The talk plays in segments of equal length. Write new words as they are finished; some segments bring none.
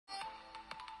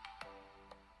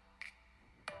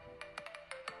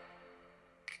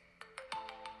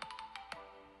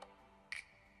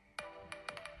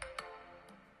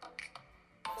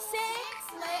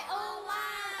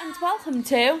welcome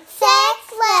to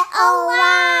Six Little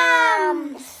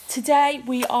Lambs. Today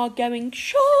we are going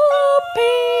shopping.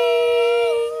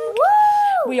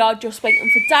 Woo! We are just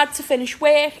waiting for Dad to finish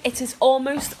work. It is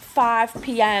almost 5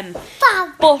 p.m.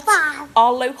 But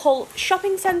our local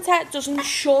shopping centre doesn't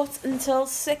shut until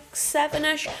 6,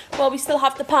 7ish. Well, we still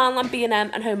have the Poundland, B&M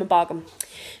and Home and Bargain.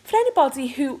 For anybody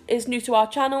who is new to our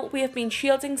channel, we have been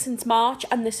shielding since March,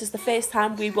 and this is the first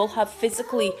time we will have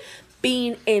physically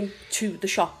been into the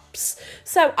shops.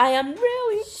 So I am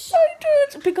really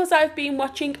excited because I've been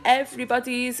watching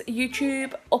everybody's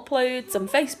YouTube uploads and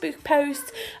Facebook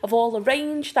posts of all the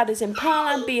range that is in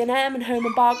Poundland, B&M and Home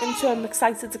and Bargain, so I'm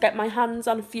excited to get my hands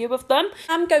on a few of them.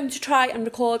 I'm going to try and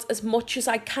record as much as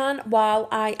I can while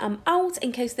I am out,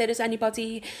 in case there is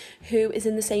anybody who is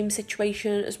in the same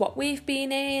situation as what we've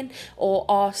been in, or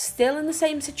are still in the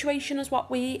same situation as what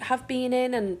we have been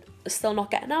in and still not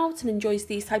getting out and enjoys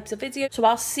these types of videos. So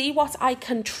I'll see what I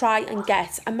can try and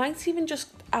get. I might even just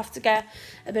have to get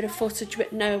a bit of footage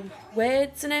with no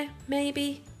words in it,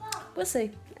 maybe. We'll see.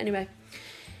 Anyway,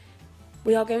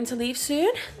 we are going to leave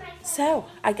soon, so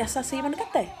I guess I'll see you when I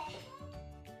get there.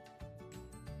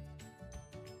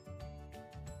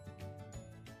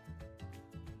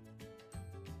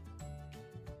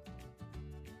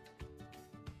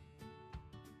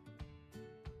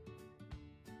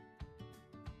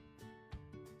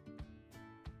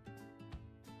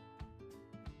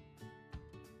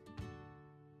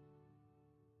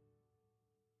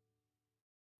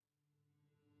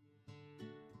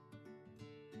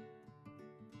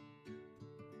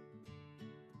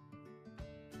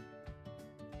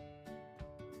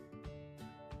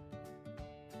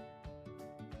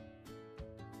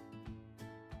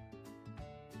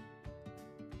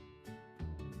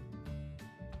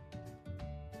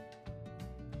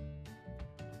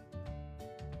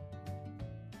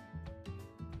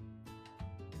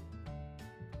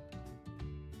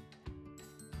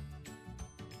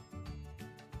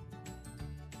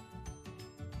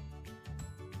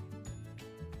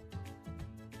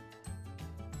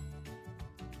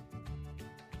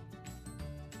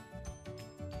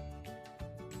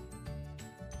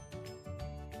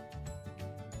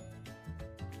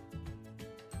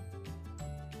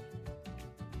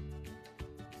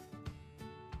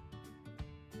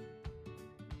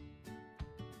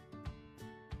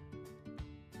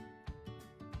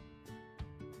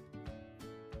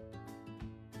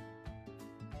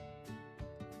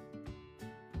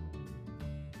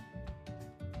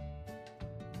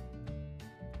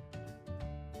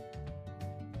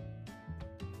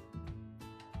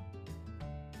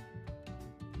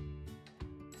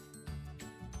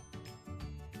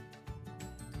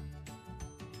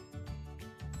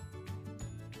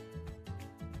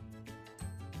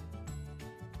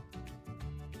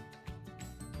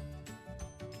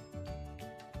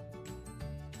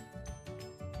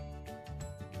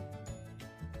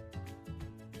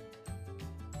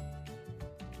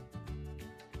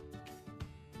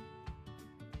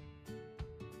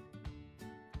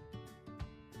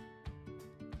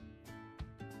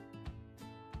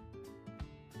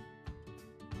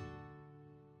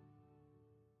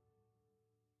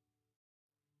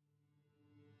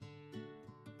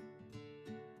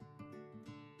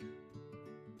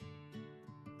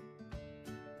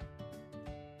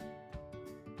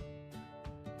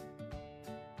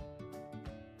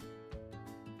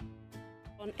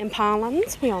 In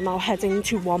Poundland, we are now heading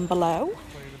to One Below. Going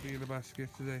to be in the basket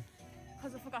today.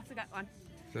 Because I forgot to get one.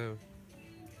 So,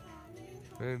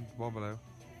 and One Below.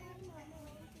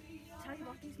 Tell you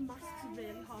what, these masks are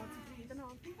really hard to breathe in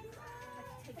on.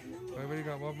 I've only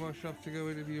got one more shop to go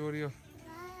in the audio.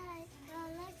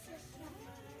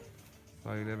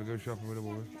 Oh, you never go shopping with a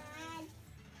woman.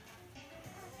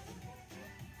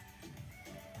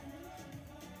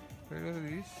 Hey, look at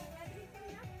these.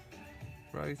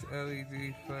 Bright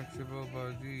LED flexible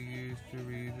body used to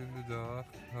read in the dark.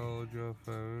 Hold your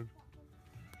phone.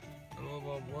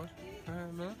 Oh, what?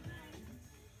 No.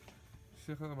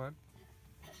 Stick on the man.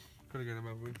 Gotta get him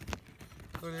over with.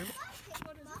 Go in.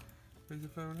 There's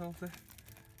your phone holder.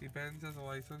 He bends as a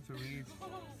light on to read.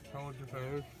 Hold your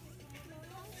phone.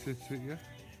 Sits with you.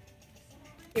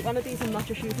 Get one of these and not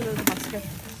just using it as a basket.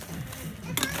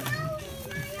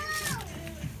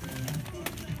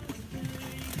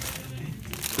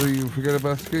 So you forget a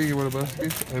basket, you want a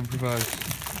basket? Improvise.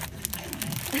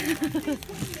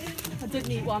 I didn't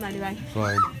need one anyway.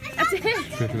 Fine. I did.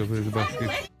 Pick it up as a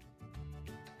basket.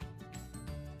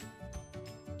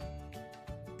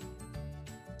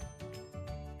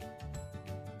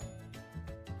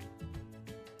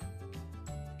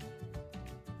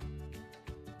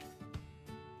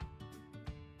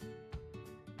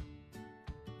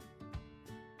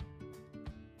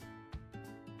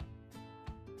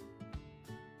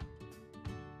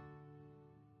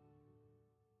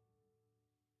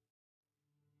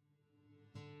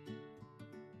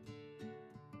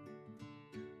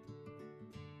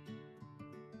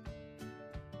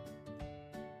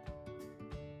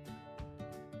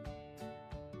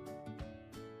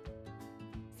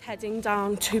 Heading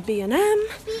down to B&M.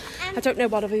 I don't know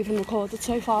what I've even recorded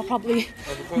so far, probably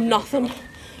nothing.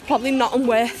 Probably nothing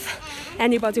worth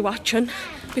anybody watching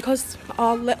because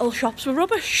our little shops were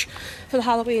rubbish for the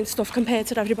Halloween stuff compared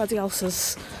to everybody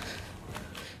else's.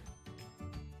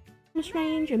 Christmas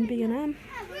range in B&M.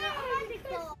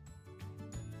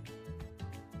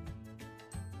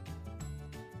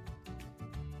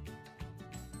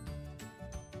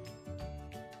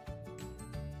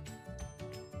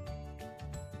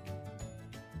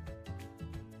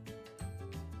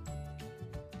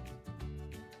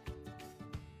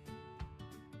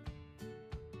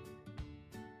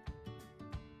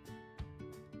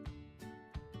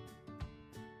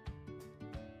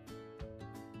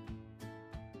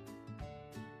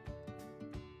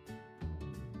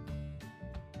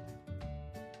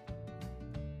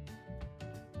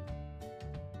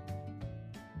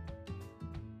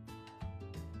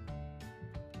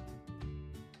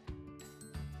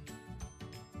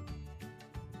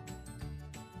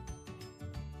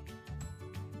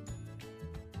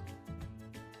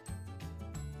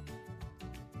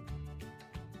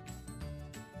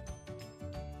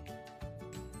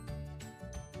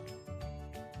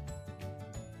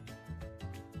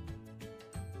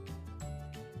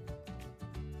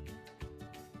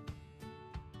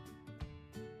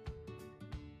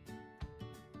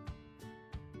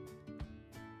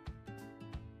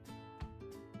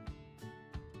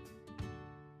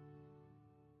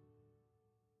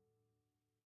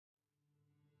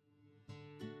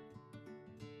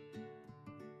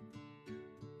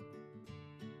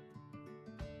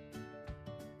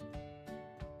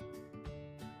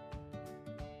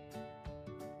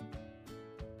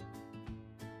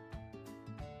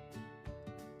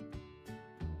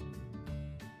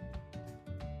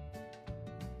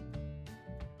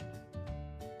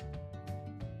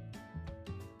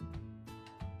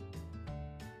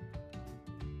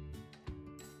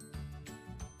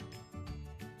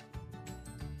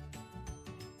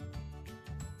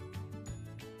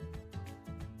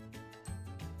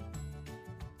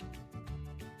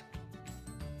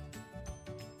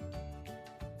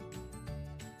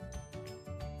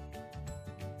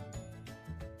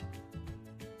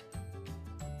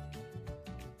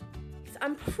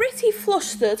 I'm pretty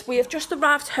flustered. We have just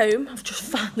arrived home. I've just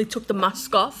finally took the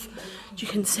mask off. As you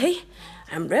can see,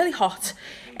 I'm really hot.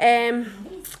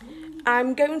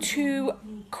 I'm going to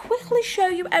quickly show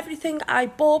you everything I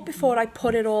bought before I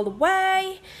put it all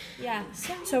away. Yeah,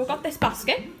 so I got this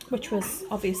basket, which was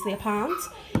obviously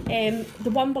 £1.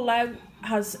 The one below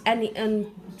has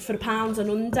anything for £1 and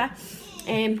under.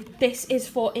 This is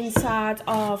for inside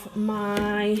of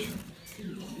my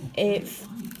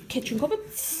kitchen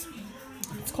cupboards.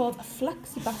 It's called a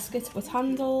flexi basket with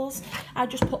handles. I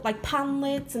just put like pan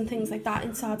lids and things like that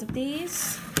inside of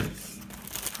these.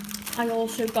 I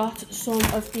also got some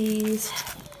of these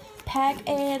peg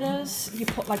areas. You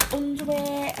put like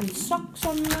underwear and socks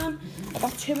on them. I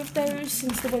got 2 of those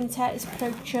since the winter is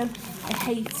approaching. I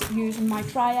hate using my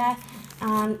dryer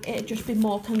and it'd just be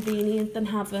more convenient than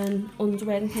having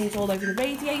underwear and things all over the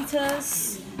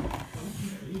radiators.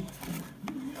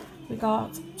 We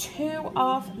got 2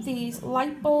 of these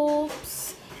light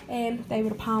bulbs. They were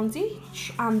 £1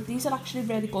 each, and these are actually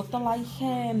really good. They're like,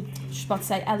 just about to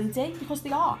say LED, because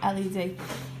they are LED,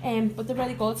 but they're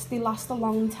really good. They last a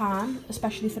long time,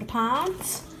 especially for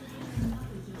 £1.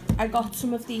 I got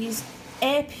some of these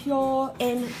Air Pure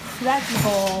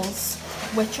Incredibles,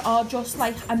 which are just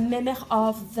like a mimic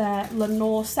of the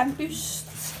Lenore Scent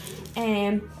Boosts.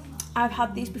 I've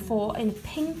had these before in a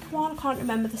pink one, I can't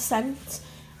remember the scent,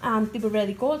 and they were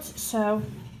really good, so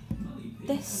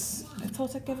this, I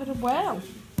thought I'd give it a whirl.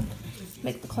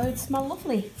 Make the clothes smell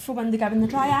lovely for when they go in the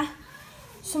dryer.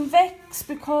 Some Vicks,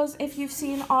 because if you've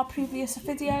seen our previous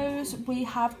videos, we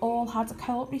have all had a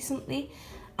cold recently,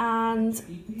 and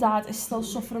Dad is still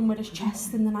suffering with his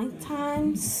chest in the night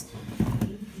times.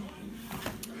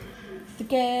 The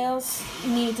girls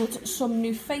needed some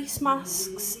new face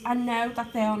masks. I know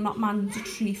that they are not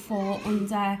mandatory for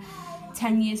under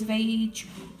 10 years of age,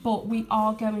 but we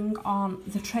are going on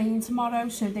the train tomorrow,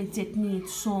 so they did need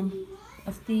some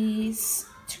of these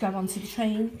to go onto the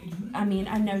train. I mean,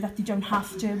 I know that they don't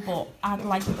have to, but I'd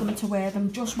like them to wear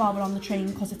them just while we're on the train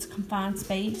because it's a confined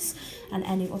space, and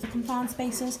any other confined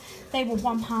spaces. They were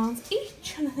 £1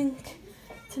 each, and I think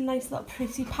it's a nice little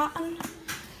pretty pattern.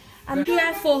 And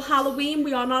here for Halloween,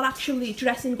 we are not actually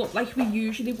dressing up like we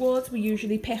usually would. We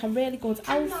usually pick a really good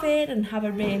outfit and have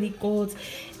a really good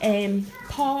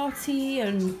party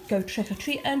and go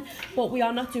trick-or-treating. But we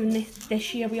are not doing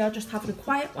this year. We are just having a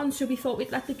quiet one. So we thought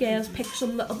we'd let the girls pick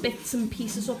some little bits and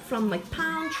pieces up from like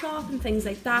Pound Shop and things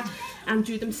like that and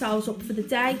do themselves up for the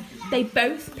day. They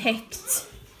both picked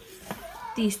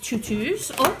these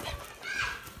tutus up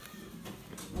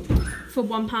for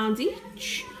 £1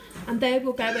 each. And they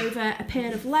will go over a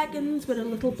pair of leggings with a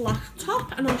little black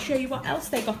top, and I'll show you what else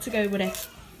they got to go with it.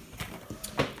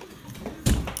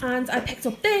 And I picked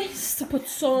up this to put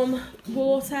some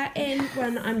water in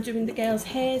when I'm doing the girls'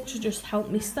 hair to just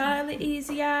help me style it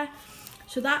easier.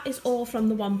 So that is all from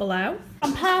the one below.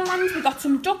 From Poundland we got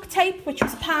some duct tape, which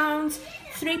was £1,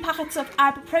 3 packets of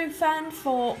ibuprofen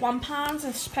for £1.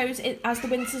 I suppose as the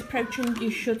winter's approaching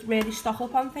you should really stock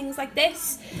up on things like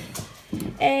this.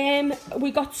 We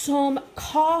got some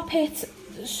carpet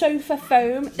sofa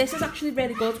foam. This is actually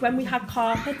really good. When we had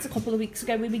carpets a couple of weeks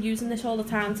ago, we were using this all the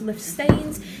time to lift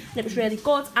stains, and it was really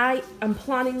good. I am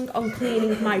planning on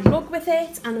cleaning my rug with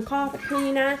it and a carpet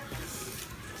cleaner.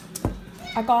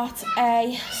 I got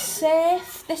a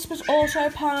safe. This was also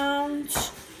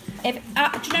 £1. Do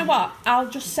you know what? I'll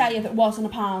just say if it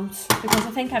wasn't £1, because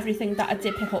I think everything that I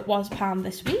did pick up was £1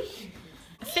 this week.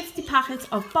 50 packets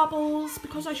of bubbles,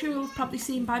 because as you'll have probably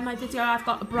seen by my video, I've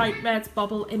got a bright red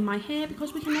bubble in my hair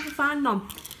because we can never find none.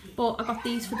 But I got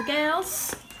these for the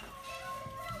girls.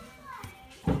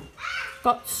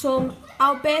 Got some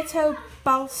Alberto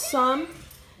Balsam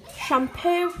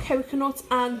shampoo, coconut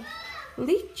and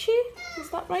lychee, is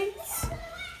that right?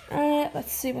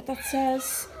 Let's see what that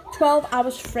says. 12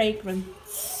 hours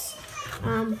fragrance.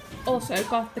 Also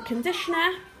got the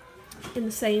conditioner in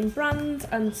the same brand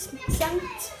and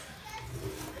scent,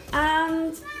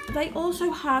 and they also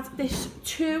had this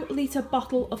 2-litre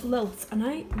bottle of Lilt, and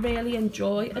I really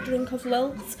enjoy a drink of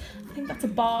Lilt. I think that's a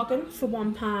bargain for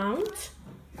 £1.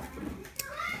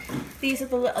 These are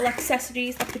the little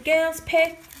accessories that the girls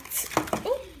picked.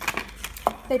 Ooh.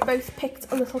 They both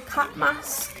picked a little cat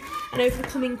mask, and over the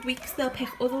coming weeks they'll pick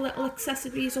other little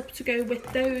accessories up to go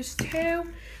with those too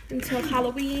until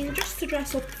Halloween, just to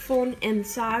dress up fun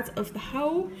inside of the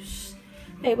house.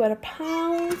 They were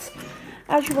 £1.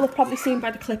 As you will have probably seen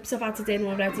by the clips I've added in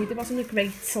already, there wasn't a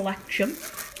great selection of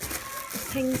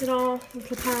things in our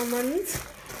little Poundland.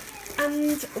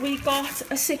 And we got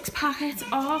a 6 packet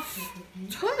of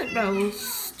toilet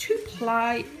rolls,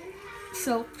 2-ply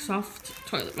silk soft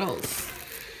toilet rolls.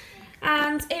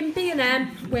 And in B&M,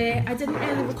 where I didn't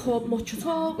really record much at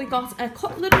all, we got a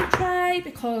cutlery tray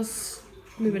because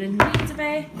we were in need of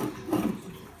it.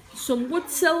 Some wood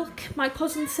silk. My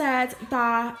cousin said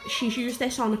that she's used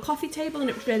this on a coffee table and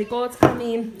it was really good. I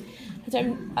mean, I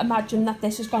don't imagine that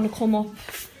this is going to come up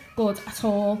good at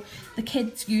all. The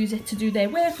kids use it to do their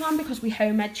work on because we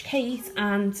home educate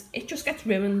and it just gets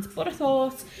ruined. But I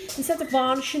thought, instead of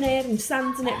varnishing it and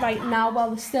sanding it right now while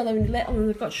they're still only little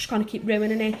and they're just going to keep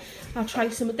ruining it, I'll try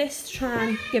some of this to try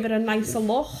and give it a nicer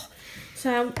look.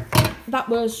 So that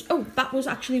was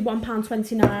actually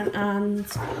 £1.29 and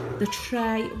the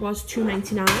tray was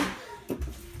 £2.99.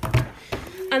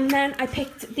 And then I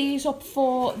picked these up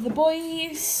for the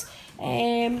boys.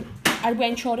 I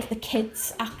weren't sure if the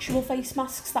kids' actual face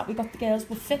masks that we got the girls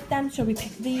would fit them, so we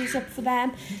picked these up for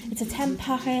them. It's a 10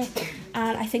 packet,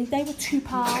 and I think they were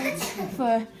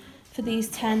 £2 for these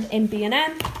 10 in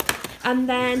B&M. And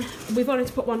then we've wanted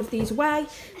to put one of these away.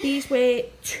 These were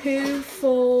 2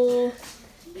 for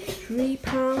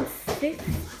 £3.50,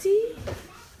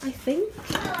 I think.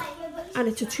 And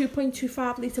it's a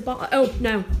 2.25 litre bottle. Oh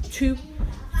no, two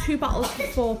bottles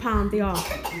for £4 they are,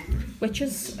 which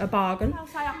is a bargain. What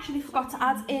else I actually forgot to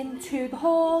add into the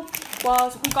haul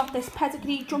was we got this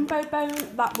pedigree jumbo bone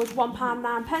that was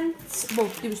 £1.09. Well,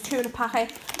 there was 2 in a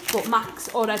packet, but Max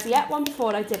already ate one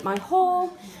before I did my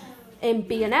haul in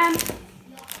B&M.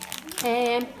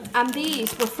 And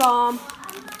these were from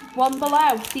one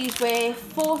below. These were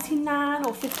 49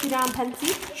 or 59 pence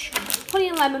each. Honey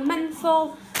and lemon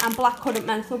menthol and blackcurrant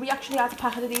menthol. We actually had a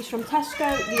packet of these from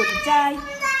Tesco the other day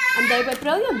and they were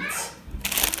brilliant.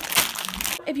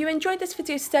 If you enjoyed this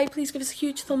video today, please give us a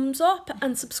huge thumbs up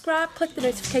and subscribe, click the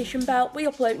notification bell. We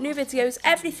upload new videos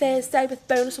every Thursday with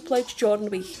bonus uploads during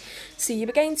the week. See you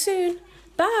again soon.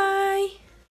 Bye!